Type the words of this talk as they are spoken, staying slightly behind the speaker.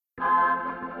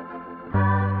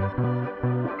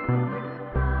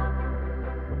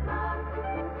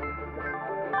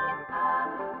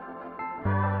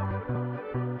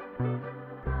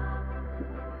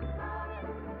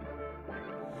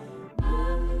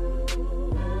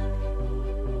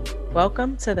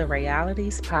Welcome to the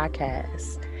Realities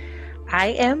Podcast.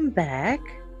 I am back.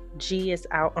 G is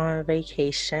out on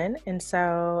vacation, and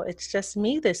so it's just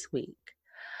me this week.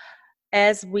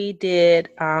 As we did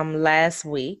last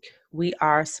week, we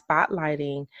are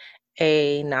spotlighting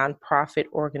a nonprofit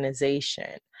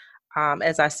organization.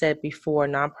 As I said before,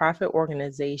 nonprofit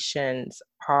organizations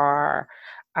are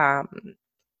um,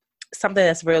 something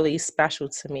that's really special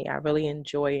to me. I really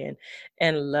enjoy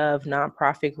and love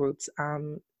nonprofit groups,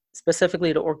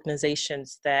 specifically the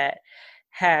organizations that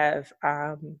have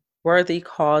worthy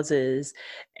causes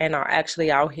and are actually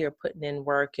out here putting in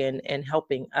work and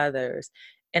helping others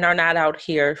and are not out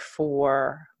here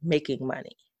for making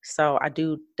money. So I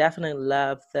do definitely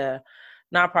love the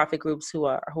nonprofit groups who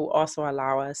also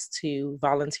allow us to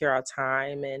volunteer our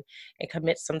time and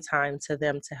commit some time to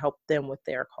them to help them with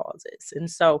their causes.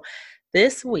 And so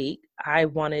this week I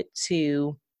wanted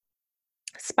to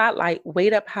spotlight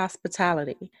Wait Up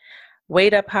Hospitality.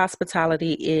 Wait Up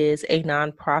Hospitality is a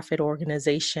nonprofit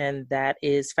organization that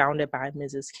is founded by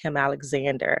Mrs. Kim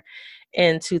Alexander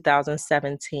in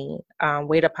 2017.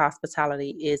 Wait Up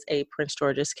Hospitality is a Prince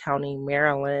George's County,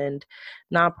 Maryland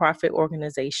nonprofit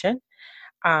organization.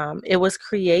 It was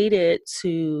created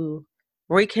to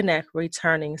reconnect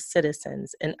returning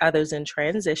citizens and others in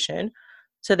transition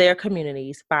to their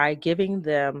communities by giving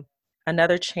them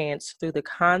another chance through the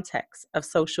context of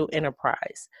social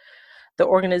enterprise. The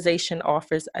organization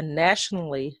offers a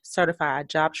nationally certified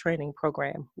job training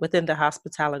program within the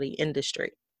hospitality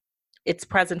industry. Its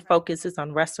present focus is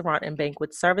on restaurant and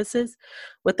banquet services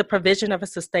with the provision of a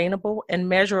sustainable and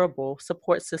measurable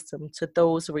support system to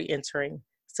those reentering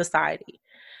society.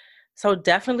 So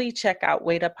definitely check out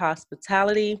Wait Up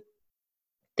Hospitality.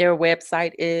 Their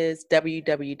website is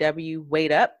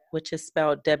www.waitup, which is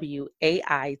spelled WAITUP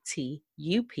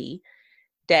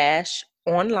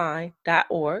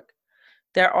online.org.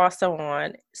 They're also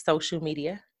on social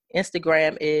media.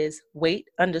 Instagram is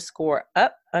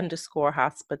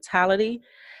wait_up_hospitality.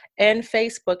 And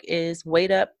Facebook is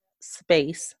Wait Up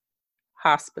Space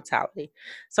Hospitality.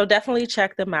 So definitely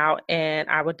check them out. And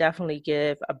I would definitely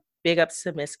give a big ups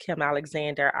to Miss Kim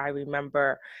Alexander. I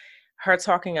remember her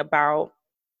talking about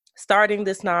starting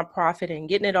this nonprofit and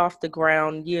getting it off the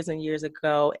ground years and years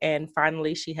ago. And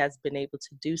finally, she has been able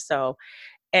to do so.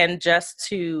 And just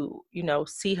to,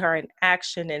 see her in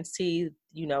action and see,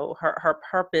 her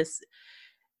purpose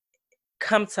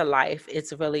come to life,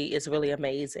 it's really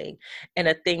amazing. And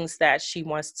the things that she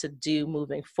wants to do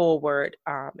moving forward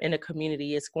in the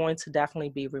community is going to definitely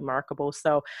be remarkable.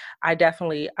 So I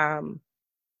definitely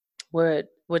would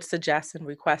suggest and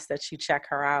request that you check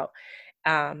her out,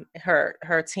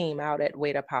 her team out at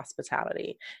Wait Up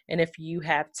Hospitality. And if you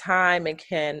have time and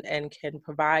can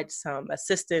provide some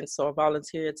assistance or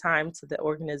volunteer time to the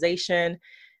organization,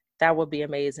 that would be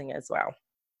amazing as well.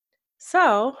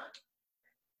 So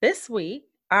this week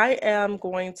I am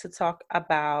going to talk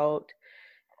about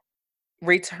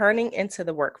returning into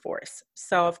the workforce.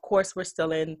 So of course we're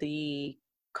still in the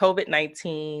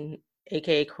COVID-19,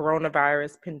 aka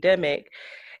coronavirus pandemic,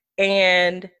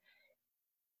 and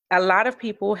a lot of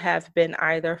people have been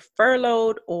either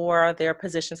furloughed or their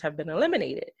positions have been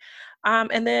eliminated.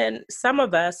 And then some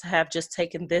of us have just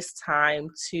taken this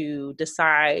time to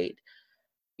decide,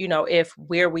 if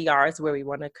where we are is where we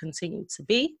want to continue to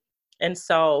be. And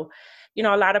so,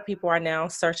 a lot of people are now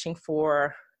searching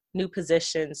for new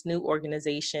positions, new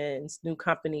organizations, new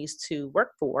companies to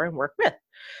work for and work with.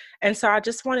 And so I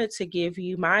just wanted to give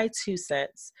you my 2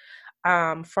 cents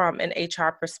from an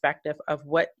HR perspective of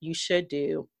what you should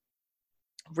do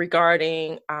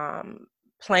regarding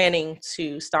planning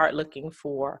to start looking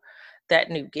for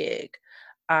that new gig.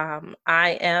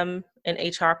 I am an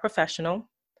HR professional.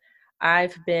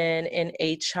 I've been in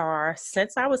HR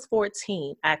since I was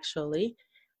 14, actually.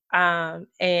 And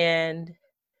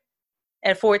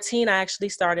at 14, I actually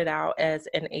started out as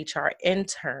an HR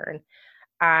intern.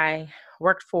 I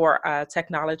worked for a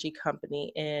technology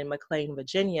company in McLean,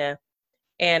 Virginia,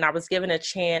 and I was given a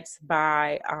chance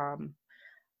by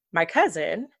my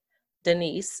cousin,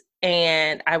 Denise,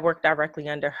 and I worked directly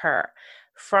under her.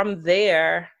 From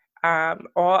there,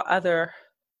 all other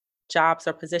jobs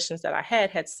or positions that I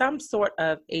had some sort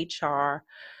of HR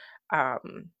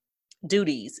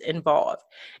duties involved.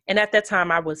 And at that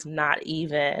time, I was not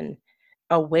even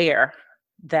aware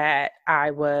that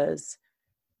I was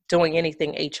doing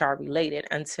anything HR related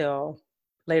until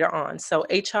later on. So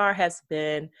HR has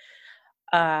been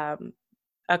a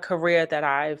career that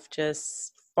I've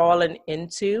just fallen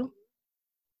into,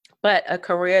 but a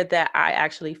career that I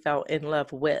actually fell in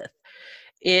love with.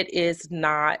 It is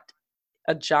not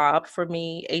a job for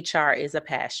me. HR is a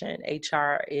passion.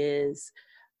 HR is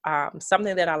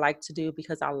something that I like to do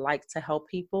because I like to help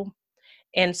people.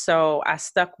 And so I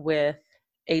stuck with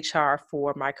HR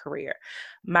for my career.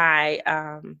 My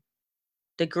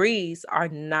degrees are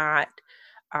not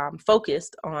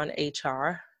focused on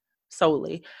HR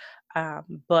solely,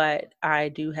 but I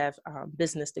do have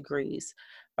business degrees.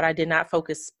 But I did not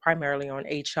focus primarily on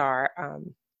HR.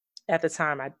 At the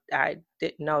time, I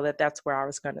didn't know that that's where I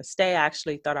was going to stay. I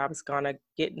actually thought I was going to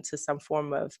get into some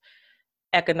form of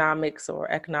economics or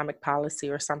economic policy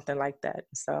or something like that.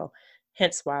 So,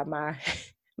 hence why my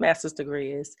master's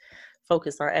degree is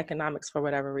focused on economics for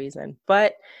whatever reason.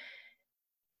 But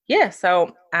yeah,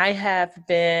 so I have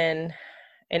been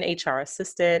an HR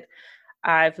assistant.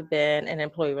 I've been an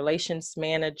employee relations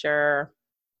manager.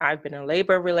 I've been a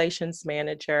labor relations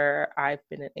manager. I've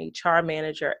been an HR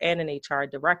manager and an HR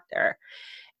director.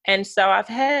 And so I've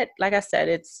had, like I said,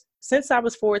 it's since I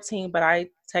was 14, but I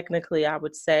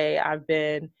would say I've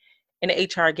been in the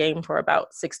HR game for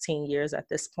about 16 years at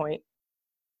this point.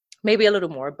 Maybe a little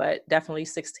more, but definitely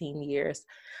 16 years.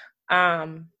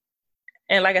 Um,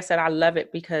 and like I said, I love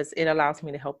it because it allows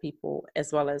me to help people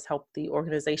as well as help the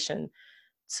organization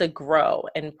to grow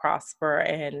and prosper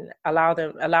and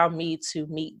allow me to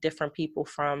meet different people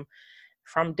from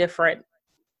different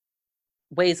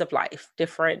ways of life,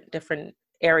 different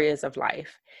areas of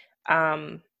life.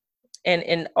 Um, and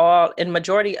in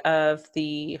majority of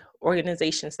the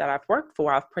organizations that I've worked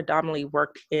for, I've predominantly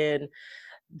worked in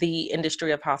the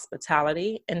industry of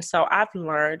hospitality. And so I've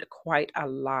learned quite a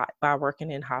lot by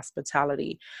working in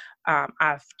hospitality.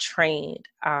 I've trained,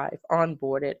 I've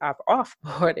onboarded, I've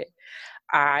offboarded,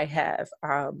 I have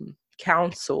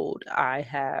counseled, I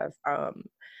have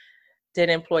did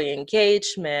employee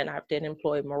engagement, I've did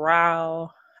employee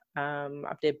morale,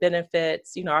 I've did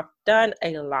benefits. I've done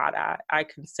a lot. I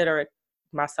consider it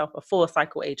myself a full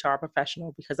cycle HR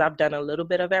professional because I've done a little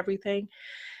bit of everything.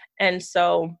 And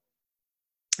so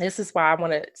this is why I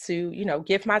wanted to,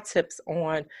 give my tips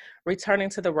on returning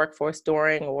to the workforce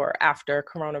during or after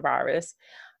coronavirus.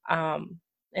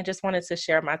 And just wanted to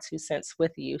share my 2 cents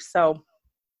with you. So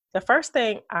the first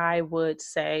thing I would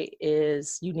say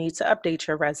is you need to update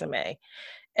your resume.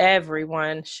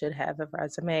 Everyone should have a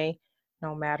resume,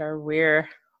 no matter where,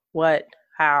 what,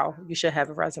 how, you should have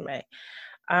a resume.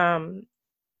 Um,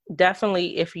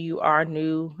 Definitely, if you are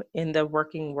new in the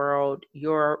working world,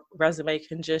 your resume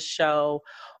can just show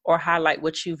or highlight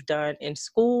what you've done in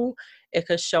school. It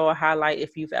could show or highlight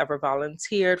if you've ever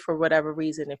volunteered for whatever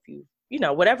reason. If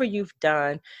whatever you've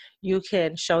done, you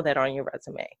can show that on your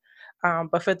resume.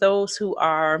 But for those who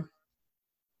are,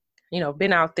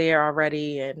 been out there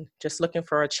already and just looking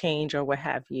for a change or what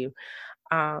have you,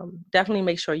 definitely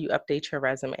make sure you update your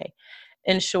resume.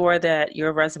 Ensure that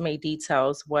your resume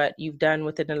details what you've done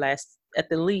within the last at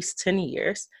the least 10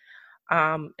 years,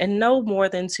 and no more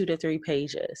than 2 to 3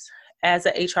 pages. As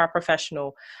an HR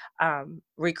professional,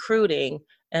 recruiting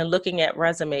and looking at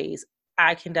resumes,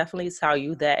 I can definitely tell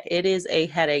you that it is a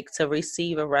headache to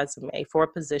receive a resume for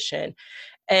a position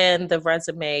and the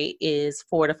resume is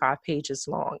 4 to 5 pages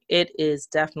long. It is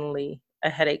definitely a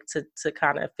headache to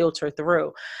kind of filter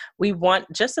through. We want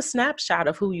just a snapshot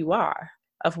of who you are,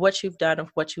 of what you've done, of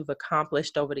what you've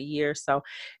accomplished over the years. So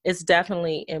it's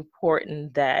definitely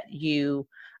important that you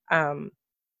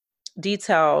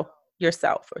detail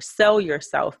yourself or sell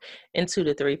yourself in 2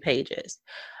 to 3 pages.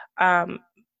 Um,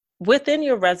 Within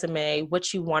your resume,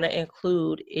 what you want to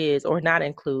include is, or not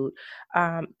include,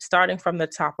 starting from the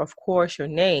top, of course, your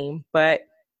name, but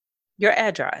your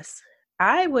address.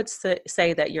 I would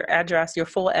say that your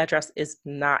full address is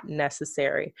not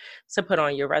necessary to put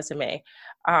on your resume.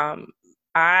 Um,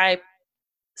 I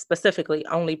specifically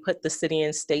only put the city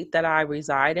and state that I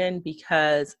reside in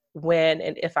because when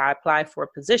and if I apply for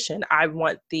a position, I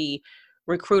want the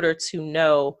recruiter to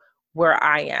know where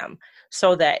I am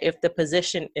so that if the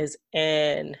position is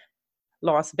in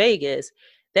Las Vegas,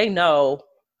 they know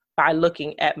by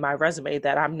looking at my resume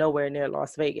that I'm nowhere near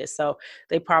Las Vegas. So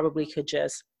they probably could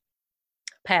just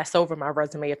pass over my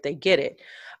resume if they get it.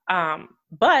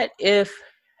 But if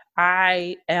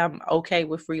I am okay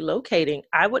with relocating,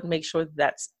 I would make sure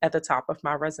that's at the top of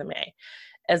my resume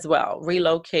as well.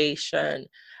 Relocation,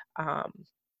 um,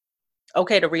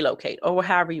 okay to relocate, or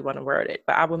however you want to word it,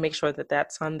 but I will make sure that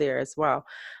that's on there as well.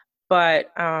 But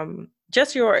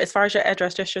just as far as your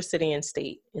address, just your city and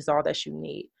state is all that you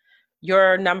need.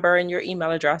 Your number and your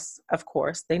email address, of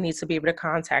course, they need to be able to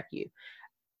contact you.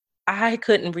 I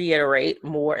couldn't reiterate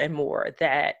more and more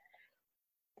that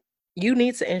you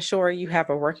need to ensure you have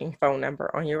a working phone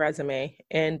number on your resume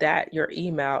and that your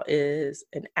email is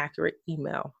an accurate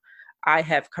email. I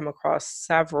have come across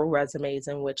several resumes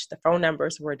in which the phone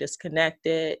numbers were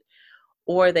disconnected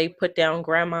or they put down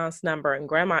grandma's number and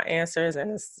grandma answers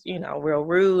and it's, real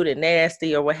rude and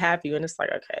nasty or what have you. And it's like,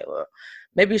 okay, well,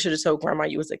 maybe you should have told grandma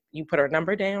you put her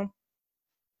number down.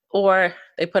 Or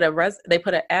they put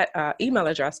a email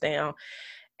address down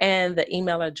and the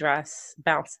email address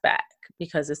bounced back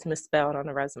because it's misspelled on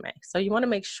the resume. So you want to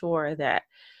make sure that,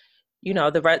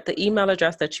 the email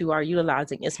address that you are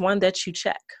utilizing is one that you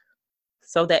check,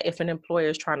 so that if an employer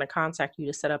is trying to contact you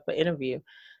to set up an interview,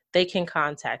 they can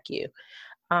contact you.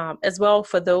 As well,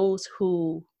 for those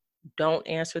who don't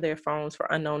answer their phones for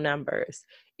unknown numbers,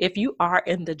 if you are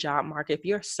in the job market, if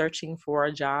you're searching for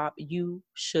a job, you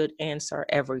should answer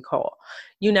every call.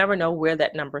 You never know where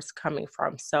that number is coming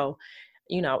from. So,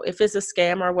 if it's a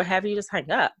scam or what have you, just hang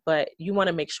up. But you want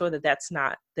to make sure that that's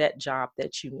not that job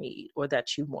that you need or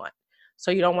that you want. So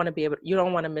you don't want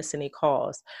to miss any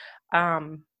calls.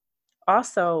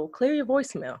 Also, clear your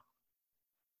voicemail.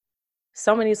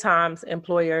 So many times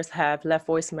employers have left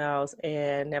voicemails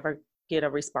and never get a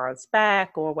response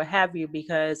back or what have you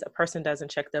because a person doesn't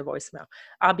check their voicemail.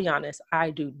 I'll be honest, I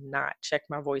do not check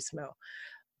my voicemail,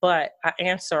 but I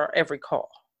answer every call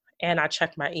and I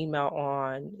check my email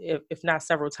if not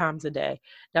several times a day,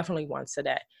 definitely once a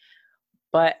day.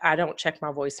 But I don't check my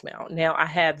voicemail. Now I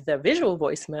have the visual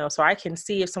voicemail so I can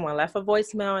see if someone left a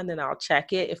voicemail and then I'll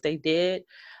check it if they did.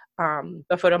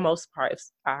 But for the most part,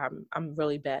 I'm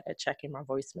really bad at checking my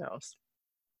voicemails.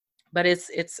 But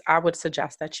I would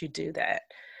suggest that you do that.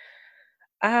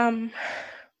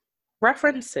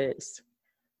 References,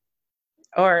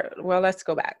 let's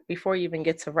go back. Before you even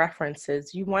get to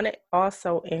references, you want to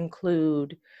also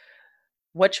include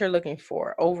what you're looking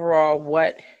for, overall,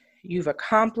 what you've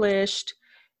accomplished,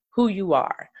 who you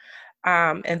are.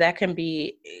 And that can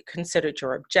be considered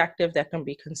your objective, that can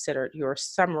be considered your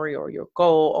summary or your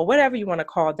goal or whatever you want to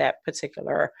call that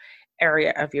particular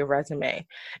area of your resume.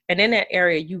 And in that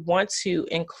area, you want to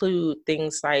include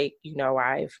things like,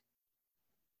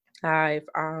 I've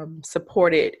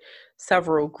supported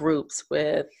several groups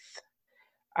with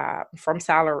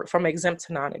from exempt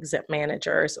to non-exempt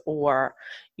managers, or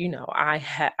I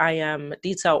am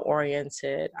detail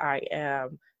oriented, I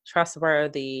am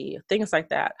trustworthy, things like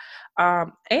that.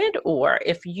 And or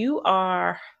if you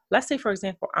are, let's say for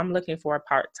example, I'm looking for a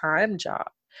part-time job,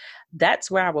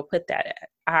 that's where I will put that at.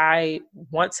 I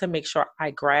want to make sure I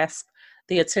grasp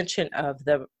the attention of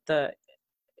the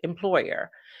employer,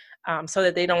 so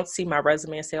that they don't see my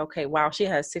resume and say, okay, wow, she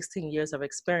has 16 years of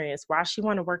experience. Why does she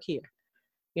want to work here?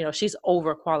 She's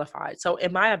overqualified. So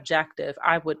in my objective,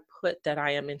 I would put that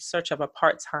I am in search of a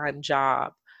part-time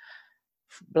job,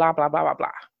 blah, blah, blah, blah, blah.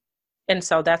 And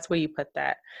so that's where you put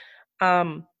that.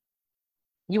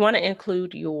 You want to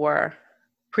include your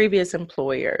previous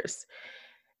employers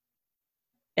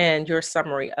and your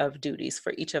summary of duties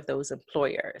for each of those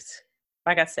employers.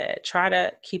 Like I said, try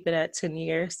to keep it at 10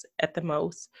 years at the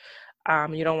most.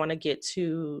 You don't want to get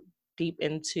too deep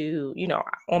into,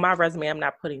 on my resume, I'm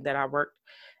not putting that I worked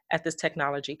at this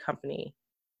technology company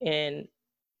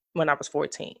when I was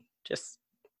 14. Just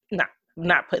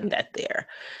not putting that there.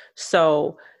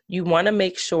 So you want to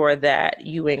make sure that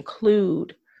you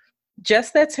include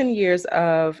just that 10 years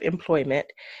of employment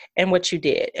and what you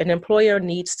did. An employer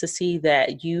needs to see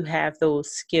that you have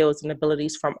those skills and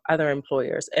abilities from other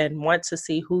employers and want to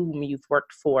see whom you've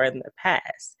worked for in the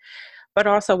past. But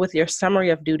also with your summary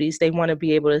of duties, they want to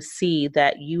be able to see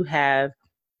that you have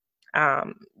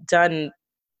done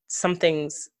some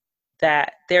things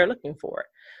that they're looking for.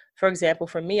 For example,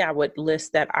 for me, I would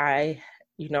list that I,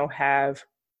 have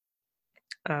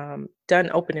done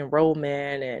open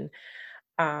enrollment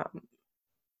and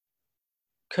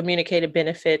communicated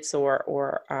benefits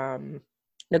or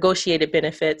negotiated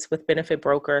benefits with benefit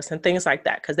brokers and things like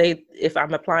that. Because if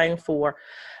I'm applying for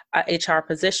a HR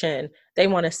position, they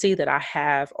want to see that I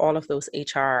have all of those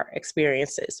HR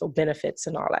experiences, so benefits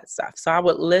and all that stuff. So I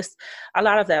would list a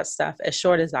lot of that stuff as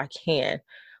short as I can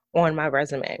on my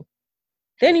resume.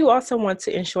 Then you also want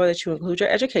to ensure that you include your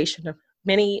education.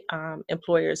 Many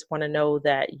employers want to know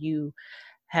that you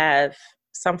have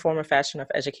some form or fashion of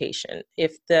education.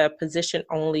 If the position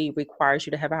only requires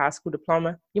you to have a high school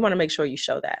diploma, you want to make sure you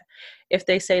show that. If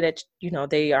they say that,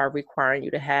 they are requiring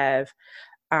you to have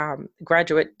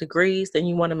graduate degrees, then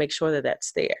you want to make sure that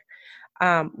that's there.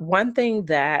 One thing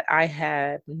I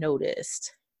have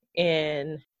noticed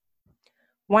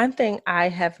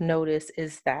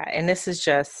is that, and this is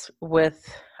just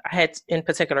I had in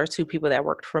particular two people that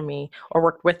worked for me or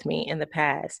worked with me in the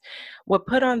past, would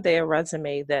put on their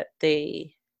resume that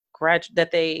they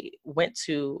went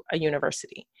to a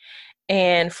university.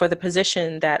 And for the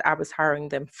position that I was hiring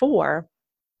them for,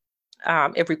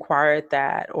 it required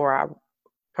that, or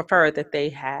prefer that they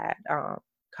had a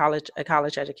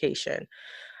college education.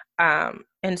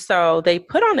 And so they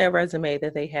put on their resume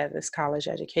that they had this college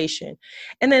education.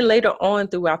 And then later on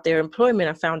throughout their employment,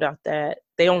 I found out that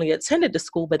they only attended the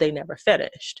school, but they never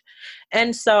finished.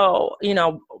 And so,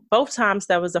 both times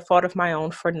that was a fault of my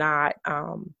own for not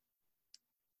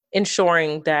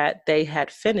ensuring that they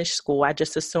had finished school. I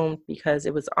just assumed because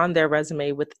it was on their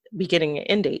resume with beginning and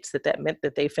end dates that meant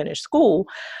that they finished school.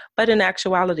 But in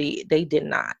actuality, they did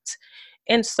not.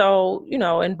 And so,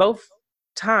 in both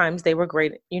times they were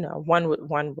great.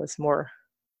 One was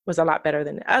a lot better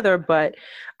than the other, but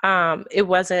it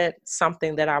wasn't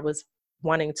something that I was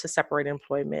wanting to separate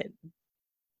employment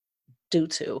due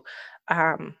to.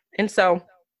 And so,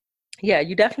 yeah,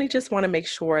 you definitely just want to make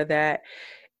sure that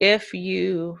if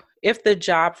the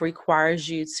job requires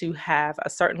you to have a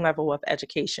certain level of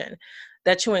education,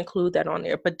 that you include that on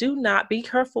there. But do not be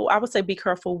careful. I would say be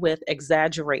careful with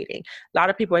exaggerating. A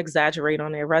lot of people exaggerate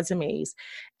on their resumes,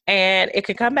 and it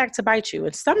can come back to bite you.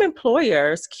 And some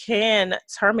employers can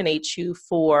terminate you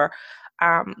for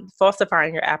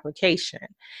falsifying your application.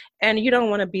 And you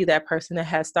don't want to be that person that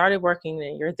has started working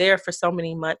and you're there for so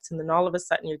many months, and then all of a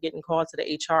sudden you're getting called to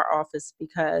the HR office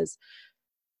because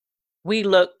we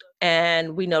looked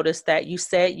and we noticed that you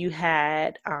said you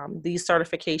had these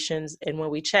certifications, and when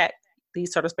we checked,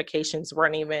 these certifications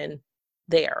weren't even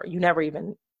there. You never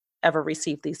even ever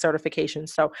received these certifications.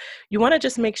 So you want to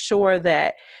just make sure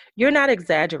that you're not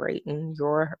exaggerating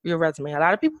your resume. A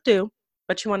lot of people do,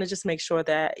 but you want to just make sure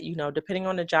that, depending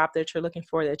on the job that you're looking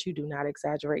for, that you do not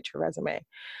exaggerate your resume.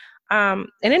 And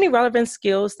any relevant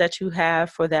skills that you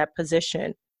have for that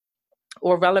position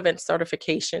or relevant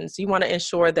certifications, you want to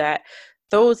ensure that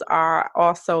those are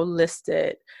also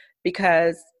listed,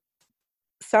 because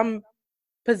some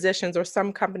positions or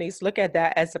some companies look at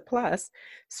that as a plus.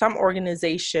 Some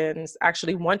organizations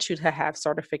actually want you to have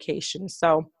certifications.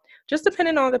 So just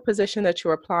depending on the position that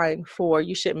you're applying for,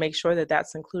 you should make sure that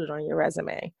that's included on your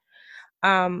resume.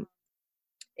 And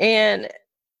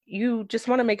you just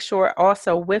want to make sure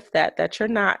also with that you're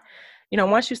not,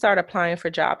 once you start applying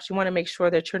for jobs, you want to make sure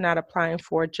that you're not applying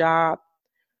for a job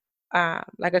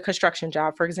like a construction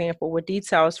job, for example, with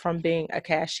details from being a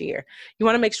cashier. You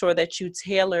want to make sure that you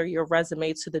tailor your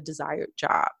resume to the desired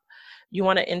job. You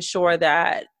want to ensure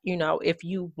that, if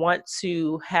you want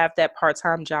to have that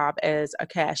part-time job as a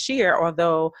cashier,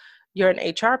 although you're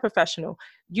an HR professional,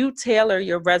 you tailor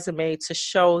your resume to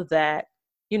show that,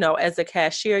 as a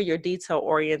cashier, you're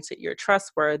detail-oriented, you're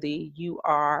trustworthy, you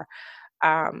are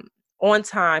on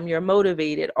time, you're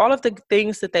motivated, all of the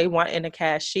things that they want in a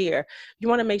cashier. You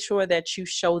want to make sure that you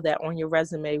show that on your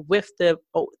resume with the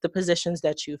positions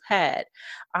that you've had.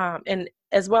 And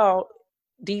as well,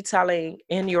 detailing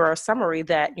in your summary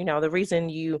that, the reason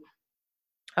you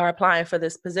are applying for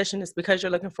this position is because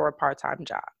you're looking for a part-time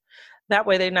job. That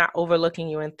way they're not overlooking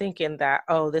you and thinking that,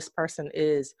 oh, this person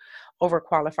is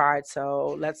overqualified,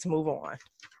 so let's move on.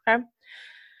 Okay.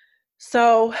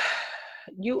 So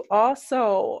you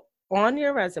also, on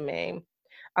your resume,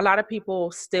 a lot of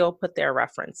people still put their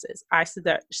references. I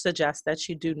suggest that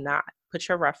you do not put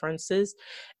your references,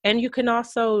 and you can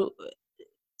also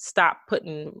stop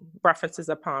putting references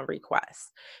upon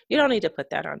request. You don't need to put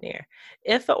that on there.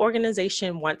 If an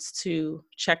organization wants to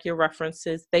check your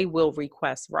references, they will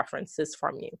request references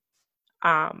from you.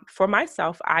 For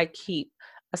myself, I keep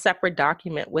a separate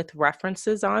document with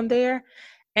references on there,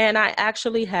 and I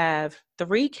actually have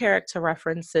 3 character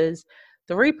references,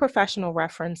 3 professional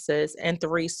references, and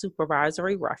 3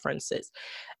 supervisory references.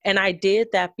 And I did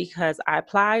that because I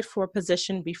applied for a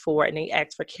position before and they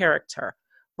asked for character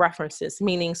references,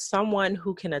 meaning someone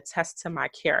who can attest to my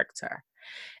character.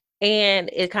 And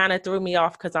it kind of threw me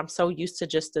off because I'm so used to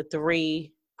just the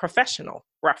 3 professional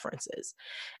references.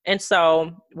 And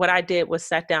so what I did was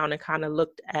sat down and kind of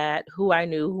looked at who I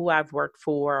knew, who I've worked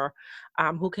for,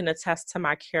 who can attest to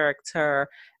my character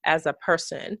as a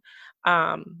person,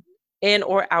 in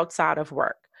or outside of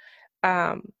work.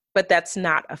 But that's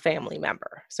not a family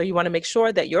member. So you want to make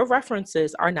sure that your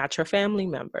references are not your family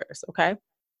members, okay?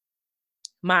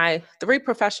 My 3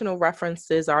 professional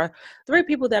references are 3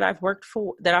 people that I've worked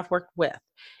with.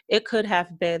 It could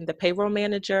have been the payroll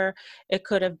manager. It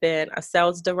could have been a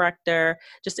sales director,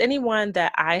 just anyone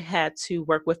that I had to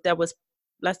work with that was,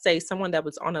 let's say, someone that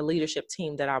was on a leadership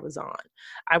team that I was on.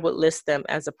 I would list them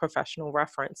as a professional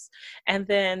reference. And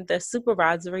then the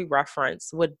supervisory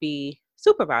reference would be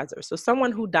supervisor. So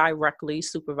someone who directly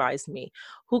supervised me,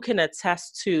 who can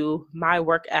attest to my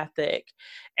work ethic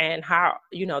and how,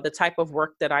 the type of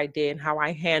work that I did, how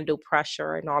I handle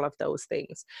pressure and all of those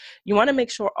things. You want to make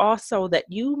sure also that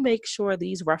you make sure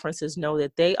these references know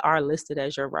that they are listed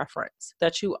as your reference,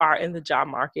 that you are in the job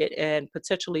market and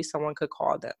potentially someone could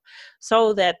call them,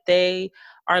 so that they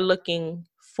are looking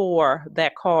for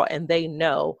that call and they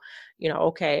know,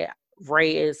 okay,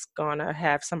 Ray is gonna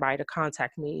have somebody to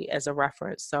contact me as a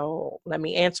reference. So let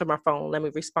me answer my phone. Let me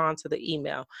respond to the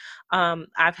email.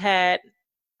 I've had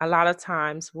a lot of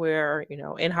times where,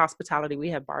 in hospitality, we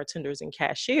have bartenders and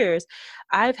cashiers.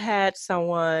 I've had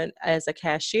someone as a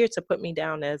cashier to put me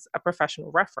down as a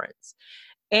professional reference.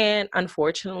 And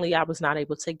unfortunately, I was not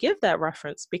able to give that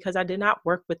reference because I did not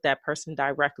work with that person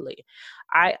directly.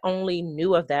 I only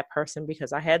knew of that person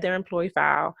because I had their employee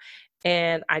file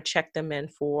and I checked them in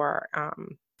for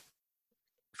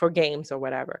games or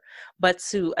whatever. But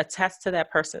to attest to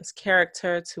that person's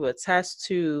character, to attest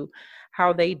to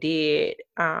how they did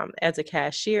as a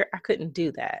cashier, I couldn't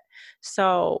do that.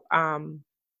 So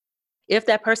if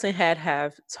that person had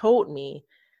have told me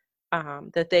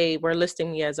that they were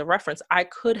listing me as a reference, I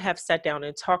could have sat down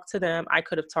and talked to them. I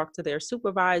could have talked to their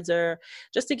supervisor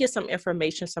just to get some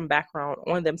information, some background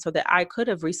on them so that I could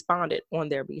have responded on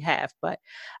their behalf, but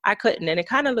I couldn't. And it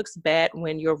kind of looks bad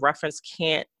when your reference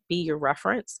can't be your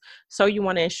reference. So you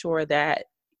want to ensure that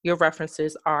your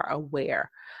references are aware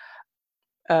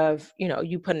of,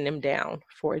 you putting them down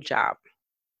for a job.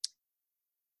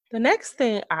 The next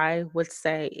thing I would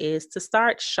say is to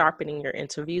start sharpening your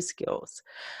interview skills.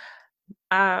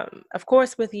 Of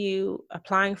course, with you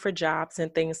applying for jobs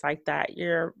and things like that,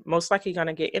 you're most likely going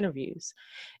to get interviews.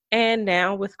 And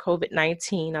now with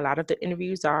COVID-19, a lot of the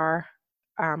interviews are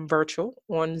virtual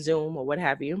on Zoom or what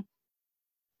have you.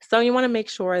 So you want to make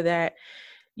sure that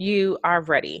you are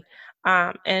ready.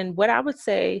 And what I would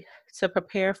say to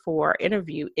prepare for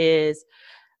interview is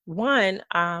one,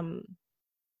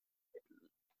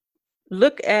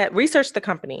 research the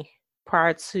company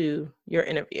prior to your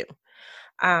interview.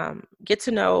 Get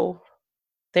to know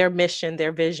their mission,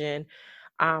 their vision,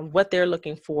 what they're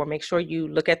looking for. Make sure you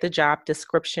look at the job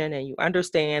description and you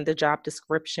understand the job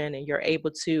description, and you're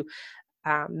able to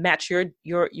match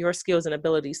your skills and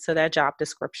abilities to that job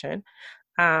description.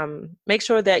 Make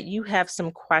sure that you have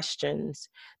some questions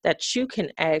that you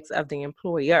can ask of the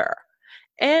employer,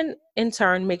 and in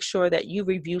turn, make sure that you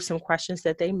review some questions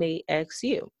that they may ask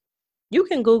you. You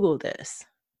can Google this.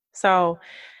 So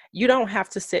you don't have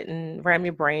to sit and ram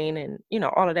your brain and,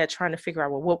 all of that trying to figure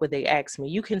out, well, what would they ask me?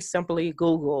 You can simply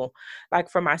Google. Like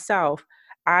for myself,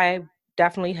 I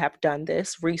definitely have done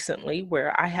this recently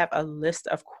where I have a list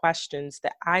of questions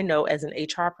that I know as an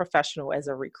HR professional, as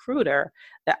a recruiter,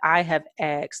 that I have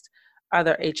asked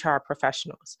other HR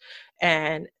professionals.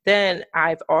 And then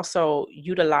I've also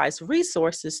utilized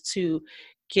resources to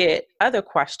get other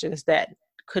questions that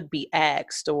could be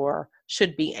asked or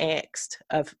should be asked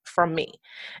from me.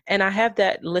 And I have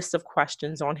that list of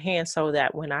questions on hand so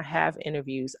that when I have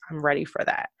interviews, I'm ready for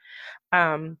that.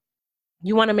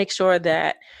 You want to make sure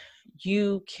that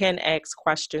you can ask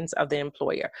questions of the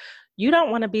employer. You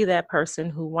don't want to be that person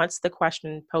who, once the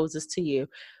question poses to you,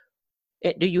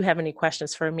 do you have any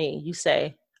questions for me? You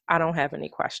say, I don't have any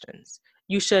questions.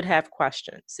 You should have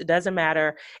questions. It doesn't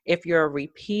matter if you're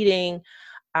repeating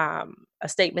a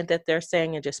statement that they're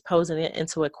saying and just posing it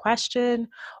into a question,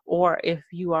 or if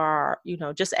you are,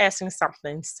 just asking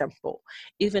something simple,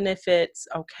 even if it's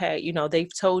okay,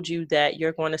 they've told you that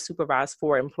you're going to supervise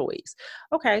 4 employees.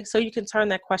 Okay, so you can turn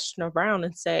that question around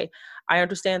and say, I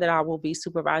understand that I will be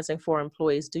supervising 4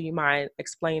 employees. Do you mind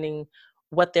explaining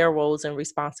what their roles and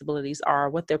responsibilities are,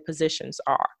 what their positions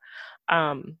are?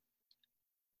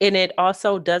 And it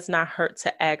also does not hurt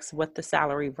to ask what the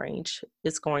salary range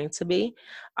is going to be.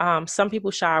 Some people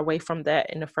shy away from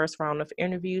that in the first round of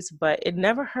interviews, but it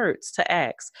never hurts to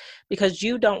ask because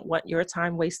you don't want your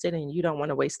time wasted and you don't want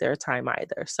to waste their time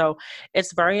either. So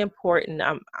it's very important.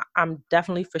 I'm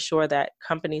definitely for sure that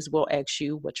companies will ask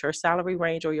you what your salary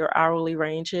range or your hourly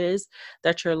range is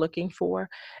that you're looking for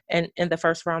and in the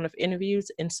first round of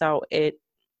interviews. And so it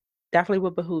definitely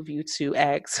would behoove you to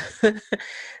ask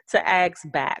to ask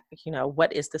back,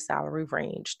 what is the salary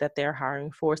range that they're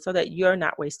hiring for so that you're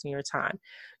not wasting your time.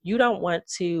 You don't want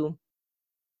to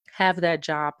have that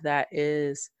job that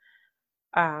is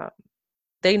uh,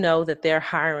 they know that they're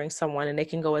hiring someone and they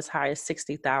can go as high as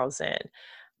 60,000,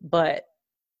 but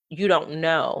you don't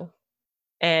know,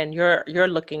 and you're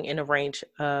looking in a range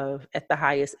of at the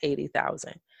highest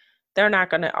 80,000. They're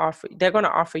going to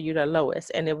offer you the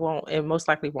lowest, and it most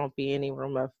likely won't be any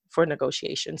room for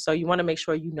negotiation. So you want to make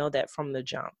sure you know that from the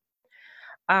jump.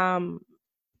 Um,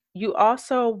 you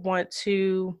also want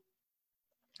to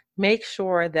make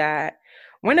sure that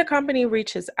when a company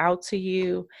reaches out to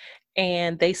you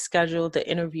and they schedule the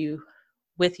interview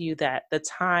with you, that the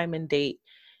time and date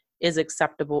is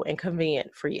acceptable and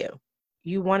convenient for you.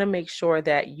 You want to make sure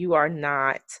that you are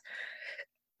not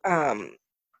um,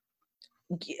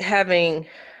 having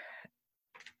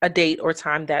a date or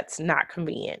time that's not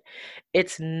convenient.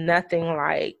 It's nothing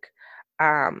like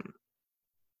um,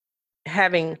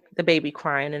 having the baby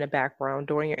crying in the background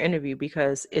during your interview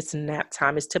because it's nap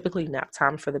time. It's typically nap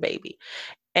time for the baby.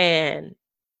 And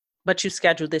but you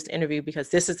scheduled this interview because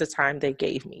this is the time they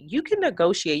gave me. You can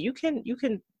negotiate. You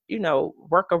can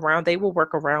work around. They will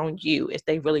work around you if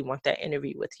they really want that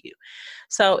interview with you.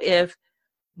 So if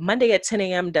Monday at 10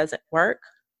 a.m. doesn't work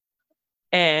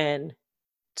and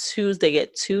Tuesday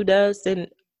at 2 does, then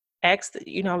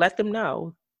let them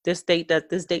know this date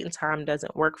and time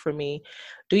doesn't work for me.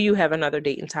 Do you have another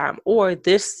date and time? Or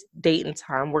this date and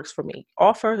time works for me.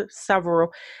 Offer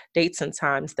several dates and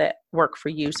times that work for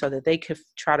you so that they could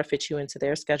try to fit you into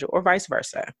their schedule or vice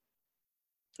versa.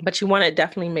 But you want to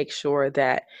definitely make sure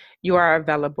that you are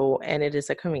available and it is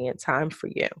a convenient time for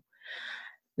you.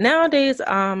 Nowadays,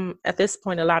 at this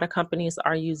point, a lot of companies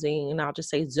are using, and I'll just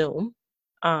say Zoom,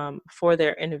 for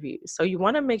their interviews. So you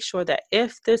want to make sure that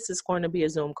if this is going to be a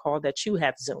Zoom call, that you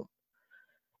have Zoom.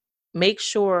 Make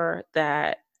sure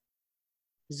that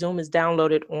Zoom is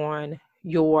downloaded on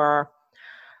your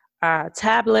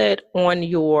tablet, on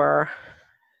your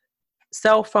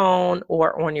cell phone,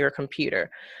 or on your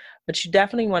computer. But you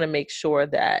definitely want to make sure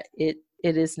that it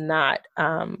is not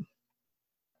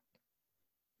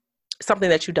something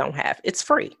that you don't have. It's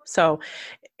free. So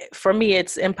for me,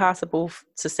 it's impossible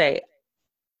to say,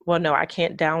 well, no, I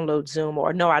can't download Zoom,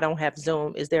 or no, I don't have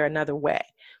Zoom. Is there another way?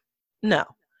 No.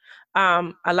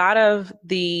 A lot of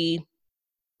the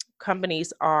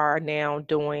companies are now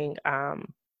doing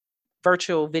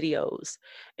virtual videos.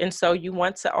 And so you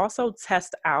want to also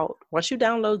test out, once you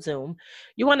download Zoom,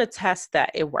 you want to test that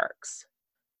it works.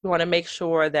 You want to make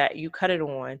sure that you cut it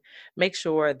on, make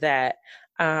sure that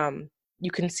you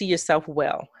can see yourself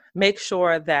well, make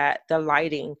sure that the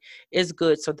lighting is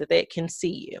good so that they can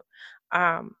see you.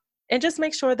 And just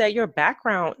make sure that your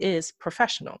background is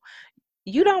professional.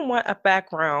 You don't want a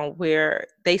background where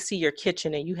they see your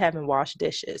kitchen and you haven't washed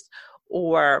dishes,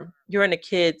 or you're in a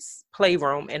kid's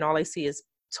playroom and all they see is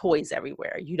toys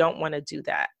everywhere. You don't want to do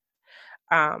that.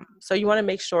 So you want to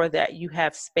make sure that you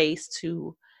have space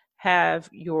to have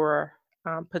your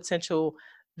potential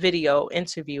video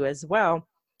interview as well,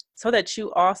 so that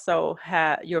you also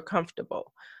you're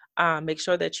comfortable. Make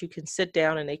sure that you can sit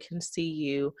down and they can see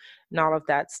you and all of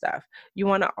that stuff. You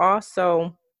want to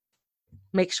also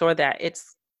make sure that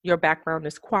your background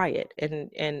is quiet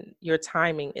and your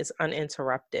timing is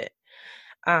uninterrupted.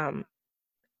 Um,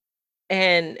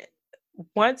 and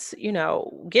once,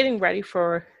 getting ready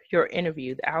for your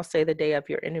interview, I'll say the day of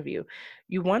your interview,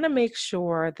 you want to make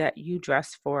sure that you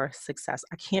dress for success.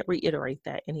 I can't reiterate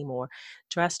that anymore.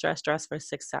 Dress, dress, dress for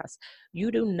success.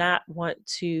 You do not want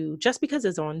to, just because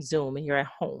it's on Zoom and you're at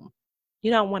home,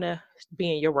 you don't want to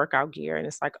be in your workout gear and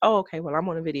it's like, oh, okay, well, I'm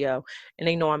on a video and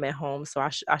they know I'm at home, so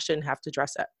I shouldn't have to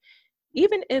dress up.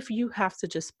 Even if you have to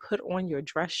just put on your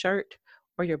dress shirt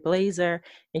or your blazer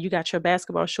and you got your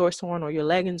basketball shorts on or your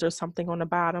leggings or something on the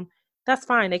bottom, that's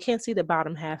fine. They can't see the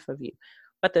bottom half of you,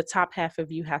 but the top half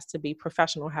of you has to be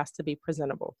professional, has to be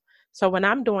presentable. So when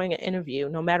I'm doing an interview,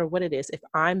 no matter what it is, if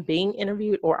I'm being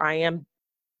interviewed or I am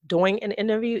doing an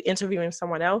interview, interviewing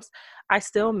someone else, I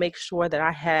still make sure that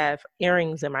I have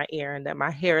earrings in my ear and that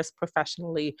my hair is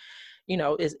professionally,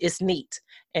 is neat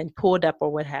and pulled up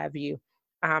or what have you.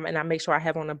 And I make sure I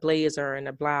have on a blazer and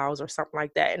a blouse or something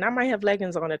like that. And I might have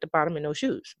leggings on at the bottom and no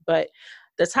shoes, but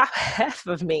the top half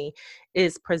of me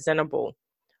is presentable.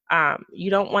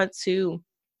 You don't want to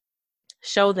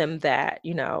show them that,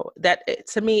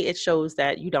 to me, it shows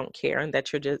that you don't care and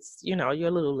that you're just, you're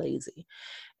a little lazy.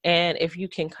 And if you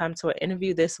can come to an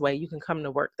interview this way, you can come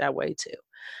to work that way too.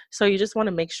 So you just want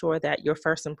to make sure that your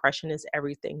first impression is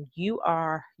everything. You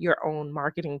are your own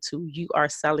marketing tool. You are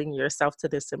selling yourself to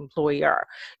this employer.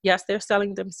 Yes, they're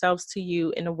selling themselves to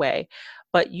you in a way,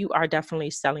 but you are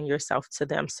definitely selling yourself to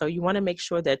them. So you want to make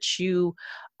sure that you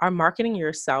are marketing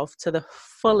yourself to the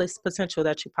fullest potential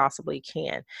that you possibly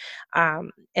can.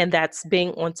 And that's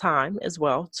being on time as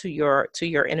well to your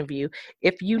interview.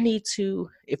 If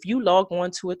you log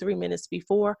on 2 or 3 minutes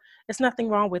before, there's nothing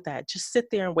wrong with that. Just sit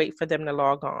there and wait for them to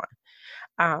log on.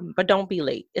 But don't be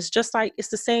late. It's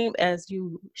the same as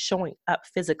you showing up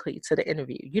physically to the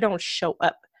interview. You don't show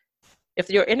up. If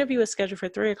your interview is scheduled for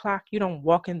 3 o'clock, you don't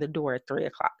walk in the door at 3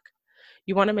 o'clock.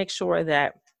 You want to make sure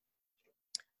that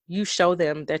you show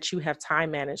them that you have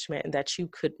time management and that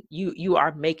you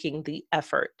are making the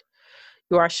effort.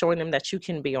 You are showing them that you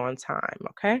can be on time,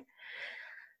 okay?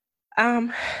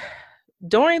 Um,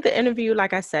 During the interview,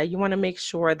 like I said, you want to make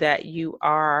sure that you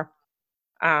are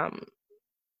um,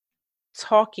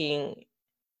 talking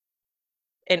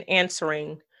and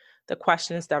answering the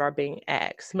questions that are being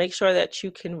asked. Make sure that you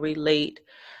can relate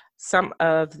some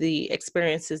of the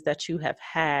experiences that you have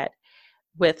had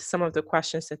with some of the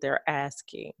questions that they're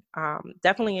asking.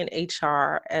 Definitely in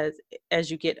HR, as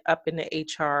you get up in the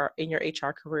HR in your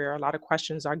HR career, a lot of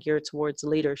questions are geared towards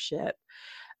leadership,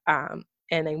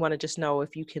 and they want to just know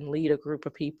if you can lead a group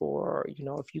of people, or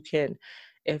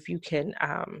if you can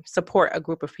support a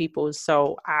group of people.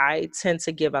 So I tend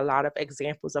to give a lot of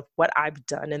examples of what I've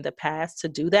done in the past to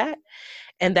do that,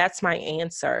 and that's my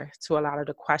answer to a lot of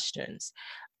the questions.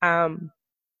 Um,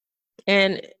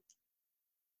 and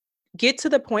get to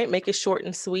the point, make it short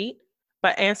and sweet,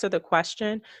 but answer the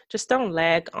question. Just don't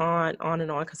lag on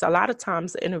and on, because a lot of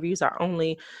times the interviews are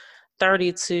only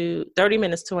 30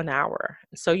 minutes to an hour.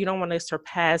 So you don't want to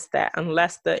surpass that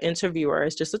unless the interviewer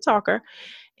is just a talker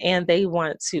and they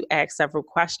want to ask several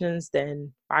questions,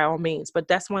 then by all means. But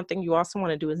that's one thing you also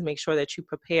want to do, is make sure that you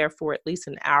prepare for at least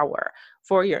an hour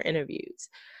for your interviews.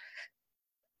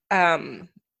 Um,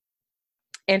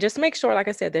 and just make sure, like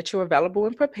I said, that you're available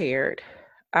and prepared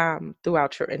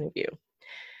throughout your interview.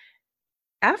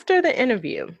 After the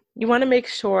interview, you want to make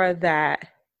sure that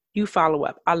you follow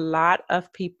up. A lot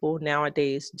of people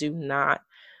nowadays do not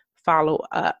follow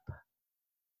up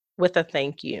with a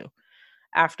thank you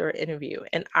after an interview.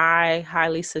 And I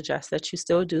highly suggest that you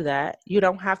still do that. You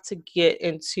don't have to get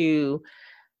into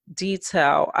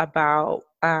detail about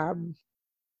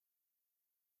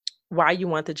why you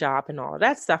want the job and all of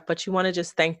that stuff, but you want to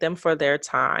just thank them for their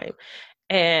time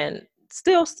and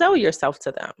still sell yourself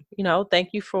to them.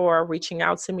 Thank you for reaching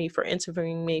out to me, for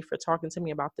interviewing me, for talking to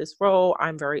me about this role.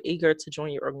 I'm very eager to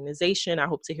join your organization. I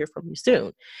hope to hear from you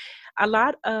soon. A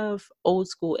lot of old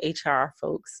school HR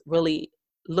folks really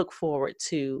look forward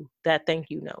to that thank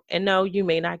you note. And no, you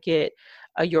may not get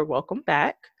a you're welcome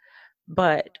back,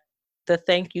 but the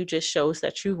thank you just shows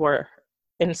that you were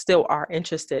and still are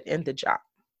interested in the job.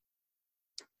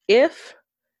 If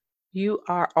you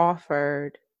are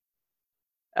offered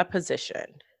a position,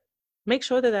 make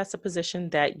sure that that's a position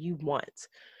that you want.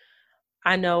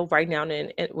 I know right now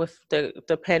with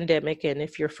the pandemic, and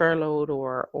if you're furloughed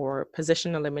or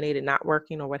position eliminated, not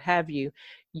working or what have you,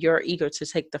 you're eager to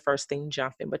take the first thing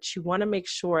jumping, but you want to make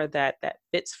sure that that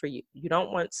fits for you. You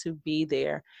don't want to be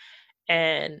there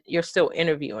and you're still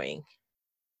interviewing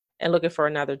and looking for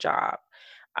another job.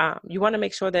 You want to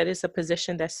make sure that it's a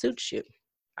position that suits you.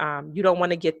 You don't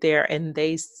want to get there and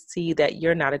they see that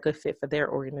you're not a good fit for their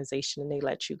organization and they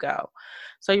let you go.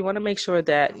 So you want to make sure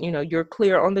that you're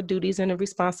clear on the duties and the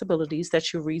responsibilities,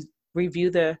 that you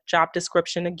review the job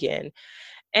description again.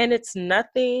 And it's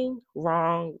nothing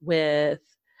wrong with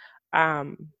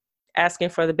asking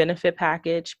for the benefit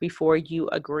package before you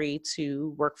agree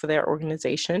to work for their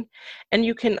organization. And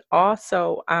you can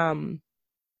also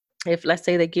if, let's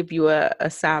say, they give you a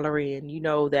salary and you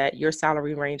know that your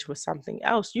salary range was something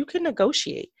else, you can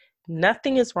negotiate.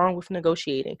 Nothing is wrong with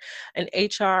negotiating.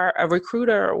 A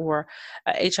recruiter or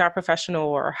a HR professional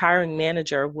or hiring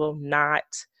manager will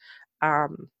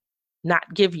um,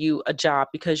 not give you a job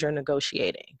because you're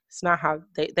negotiating. It's not how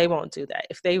they won't do that.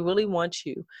 If they really want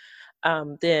you,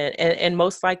 then and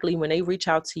most likely when they reach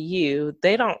out to you,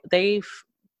 they've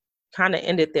kind of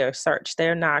ended their search.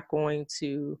 They're not going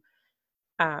to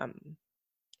um,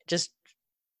 just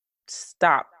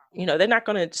stop. They're not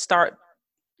going to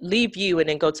leave you and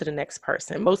then go to the next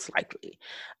person, most likely.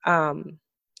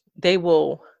 They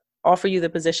will offer you the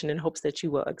position in hopes that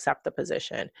you will accept the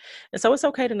position. And so it's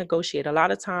okay to negotiate. A lot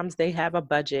of times they have a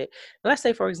budget. Let's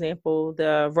say, for example,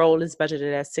 the role is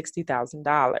budgeted at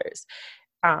 $60,000,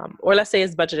 or let's say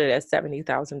it's budgeted at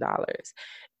 $70,000,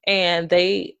 and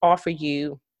they offer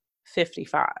you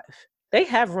 55. They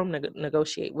have room to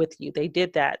negotiate with you. They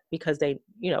did that because they,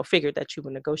 figured that you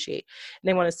would negotiate. And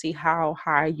they want to see how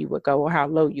high you would go, or how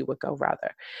low you would go,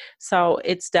 rather. So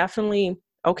it's definitely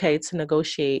okay to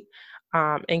negotiate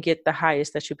and get the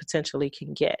highest that you potentially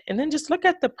can get. And then just look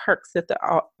at the perks that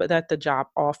the job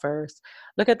offers.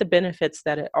 Look at the benefits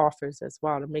that it offers as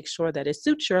well, to make sure that it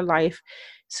suits your life,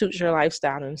 suits your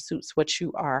lifestyle, and suits what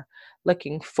you are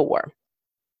looking for.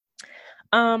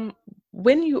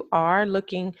 When you are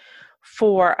looking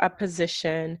for a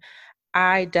position,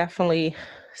 I definitely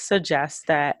suggest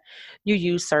that you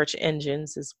use search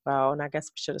engines as well. And I guess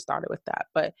we should have started with that,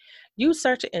 but use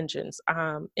search engines.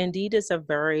 Indeed is a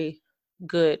very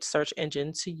good search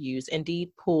engine to use.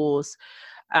 Indeed pulls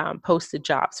posted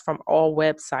jobs from all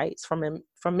websites,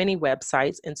 from many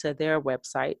websites into their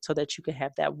website, so that you can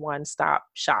have that one-stop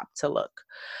shop to look.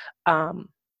 Um,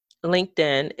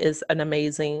 LinkedIn is an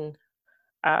amazing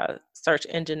search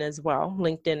engine as well.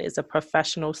 LinkedIn is a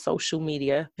professional social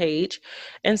media page.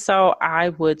 And so I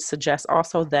would suggest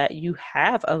also that you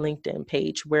have a LinkedIn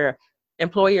page where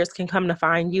employers can come to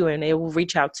find you and they will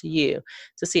reach out to you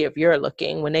to see if you're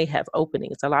looking when they have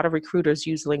openings. A lot of recruiters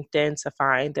use LinkedIn to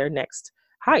find their next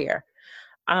hire.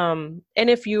 And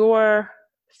if your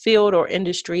field or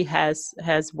industry has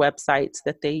websites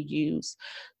that they use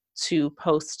to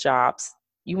post jobs,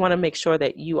 you want to make sure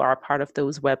that you are part of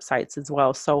those websites as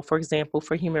well. So, for example,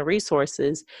 for human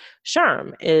resources,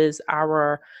 SHRM is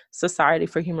our Society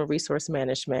for Human Resource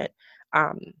Management.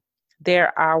 Um,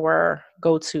 they're our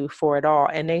go-to for it all,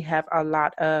 and they have a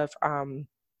lot of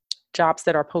jobs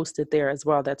that are posted there as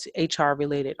well that's HR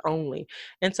related only.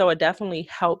 And so it definitely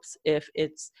helps if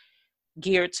it's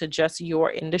geared to just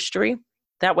your industry.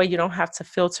 That way you don't have to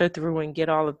filter through and get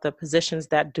all of the positions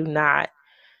that do not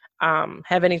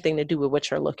have anything to do with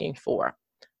what you're looking for.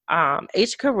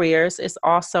 H Careers is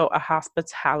also a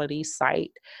hospitality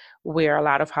site where a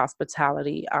lot of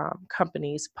hospitality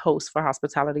companies post for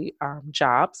hospitality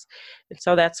jobs. And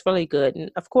so that's really good.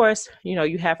 And of course,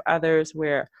 you have others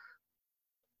where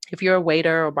if you're a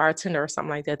waiter or bartender or something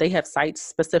like that, they have sites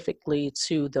specifically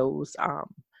to those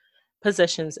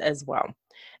positions as well.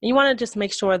 And you want to just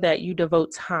make sure that you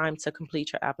devote time to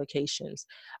complete your applications.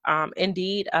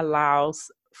 Indeed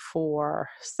allows for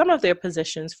some of their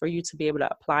positions for you to be able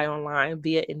to apply online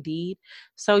via Indeed.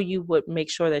 So you would make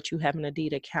sure that you have an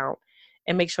Indeed account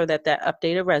and make sure that that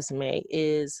updated resume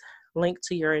is linked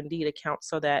to your Indeed account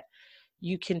so that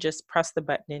you can just press the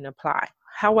button and apply.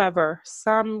 However,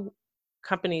 some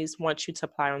companies want you to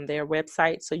apply on their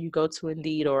website. So you go to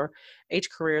Indeed or H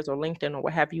Careers or LinkedIn or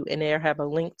what have you, and they have a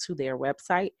link to their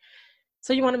website.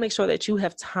 So you want to make sure that you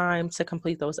have time to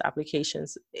complete those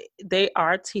applications. They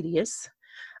are tedious,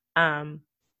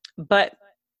 but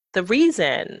the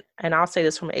reason, and I'll say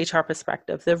this from an HR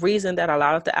perspective, the reason that a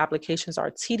lot of the applications are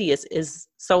tedious is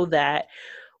so that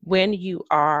when you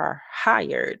are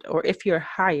hired, or if you're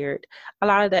hired, a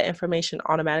lot of that information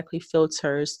automatically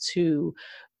filters to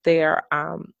their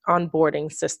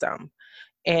onboarding system,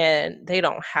 and they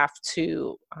don't have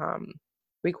to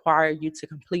require you to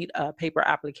complete a paper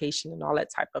application and all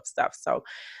that type of stuff. So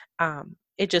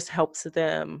it just helps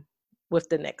them with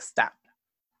the next step.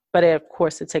 But of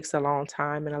course, it takes a long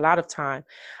time and a lot of time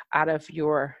out of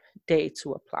your day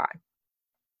to apply.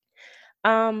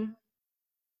 Um,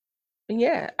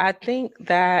 Yeah, I think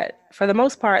that for the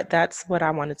most part, that's what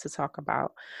I wanted to talk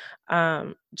about.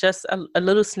 Just a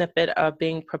little snippet of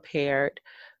being prepared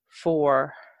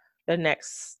for the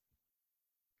next,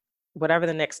 whatever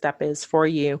the next step is for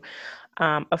you.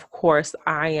 Of course,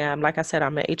 I am, like I said,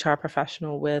 I'm an HR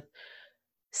professional with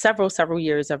several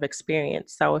years of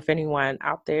experience. So if anyone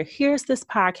out there hears this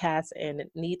podcast and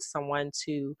needs someone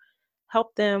to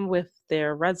help them with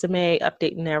their resume,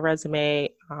 updating their resume,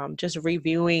 just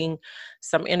reviewing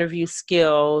some interview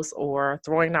skills or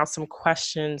throwing out some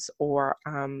questions, or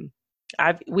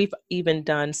we've even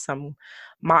done some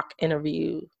mock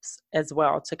interviews as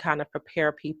well to kind of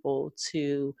prepare people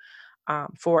to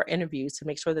for interviews to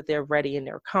make sure that they're ready and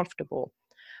they're comfortable.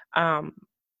 Um,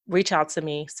 Reach out to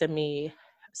me,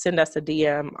 send us a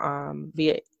DM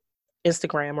via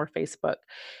Instagram or Facebook,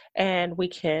 and we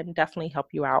can definitely help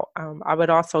you out. I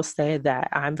would also say that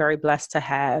I'm very blessed to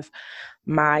have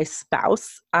my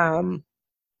spouse,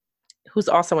 who's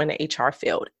also in the HR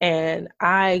field, and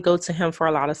I go to him for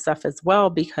a lot of stuff as well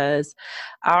because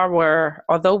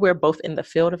although we're both in the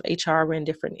field of HR, we're in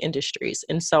different industries,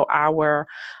 and so our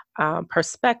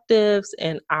perspectives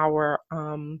and our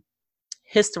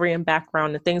history and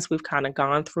background, the things we've kind of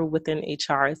gone through within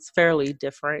HR is fairly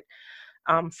different.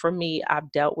 For me,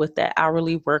 I've dealt with that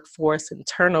hourly workforce and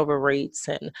turnover rates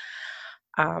and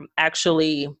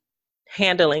actually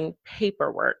handling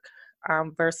paperwork,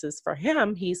 versus for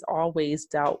him, he's always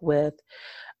dealt with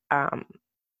um,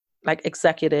 like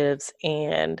executives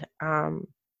and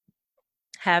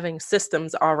having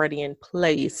systems already in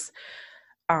place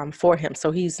for him.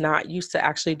 So he's not used to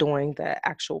actually doing the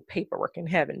actual paperwork and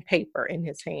having paper in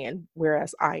his hand,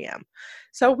 whereas I am.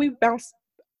 So we bounce,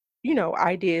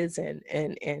 ideas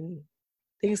and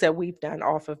things that we've done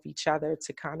off of each other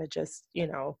to kind of just,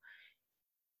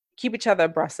 keep each other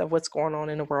abreast of what's going on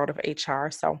in the world of HR.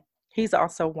 So he's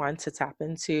also one to tap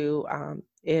into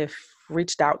if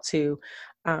reached out to.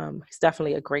 He's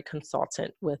definitely a great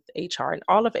consultant with HR and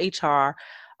all of HR.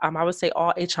 I would say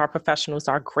all HR professionals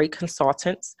are great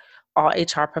consultants all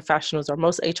HR professionals or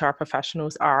most HR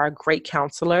professionals are great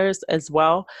counselors as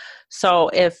well. So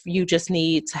if you just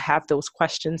need to have those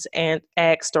questions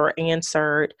asked or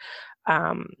answered,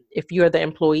 if you're the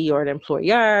employee or the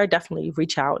employer, definitely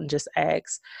reach out and just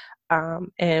ask.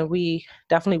 And we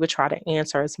definitely would try to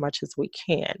answer as much as we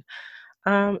can.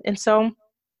 And so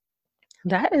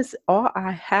that is all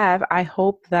I have. I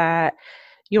hope that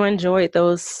you enjoyed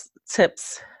those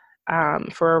tips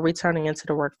for returning into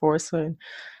the workforce and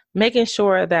making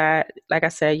sure that, like I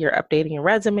said, you're updating your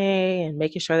resume and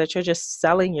making sure that you're just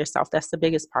selling yourself. That's the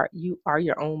biggest part. You are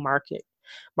your own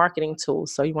marketing tool.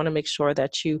 So you want to make sure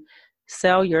that you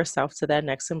sell yourself to that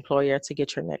next employer to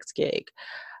get your next gig.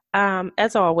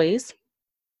 As always,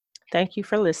 thank you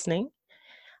for listening.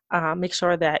 Make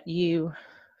sure that you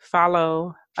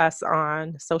follow us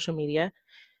on social media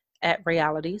at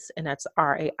Raialities, and that's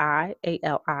RAIALITIES.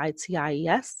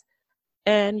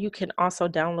 And you can also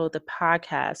download the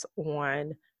podcast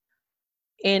on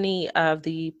any of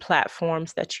the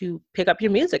platforms that you pick up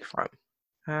your music from.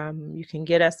 You can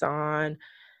get us on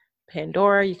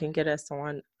Pandora, you can get us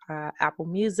on Apple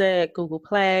Music, Google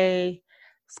Play,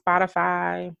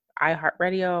 Spotify,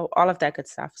 iHeartRadio, all of that good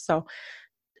stuff. So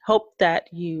hope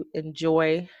that you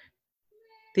enjoy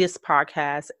this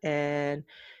podcast and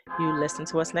you listen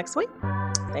to us next week.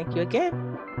 Thank you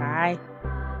again. Bye.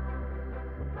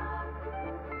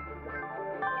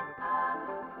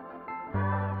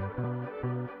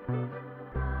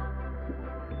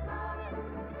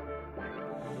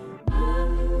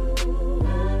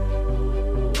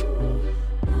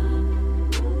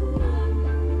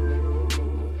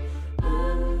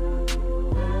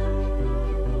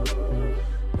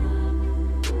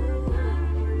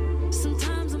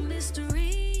 Sometimes I'm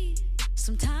mystery,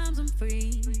 sometimes I'm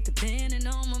free, depending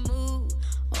on my mood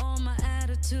or my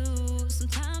attitude.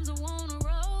 Sometimes I wanna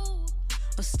roll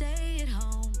or stay at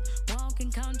home, walk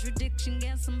in contradiction,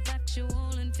 get some factual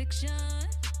and fiction.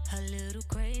 A little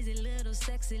crazy, little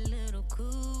sexy, little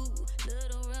cool,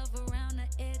 little rough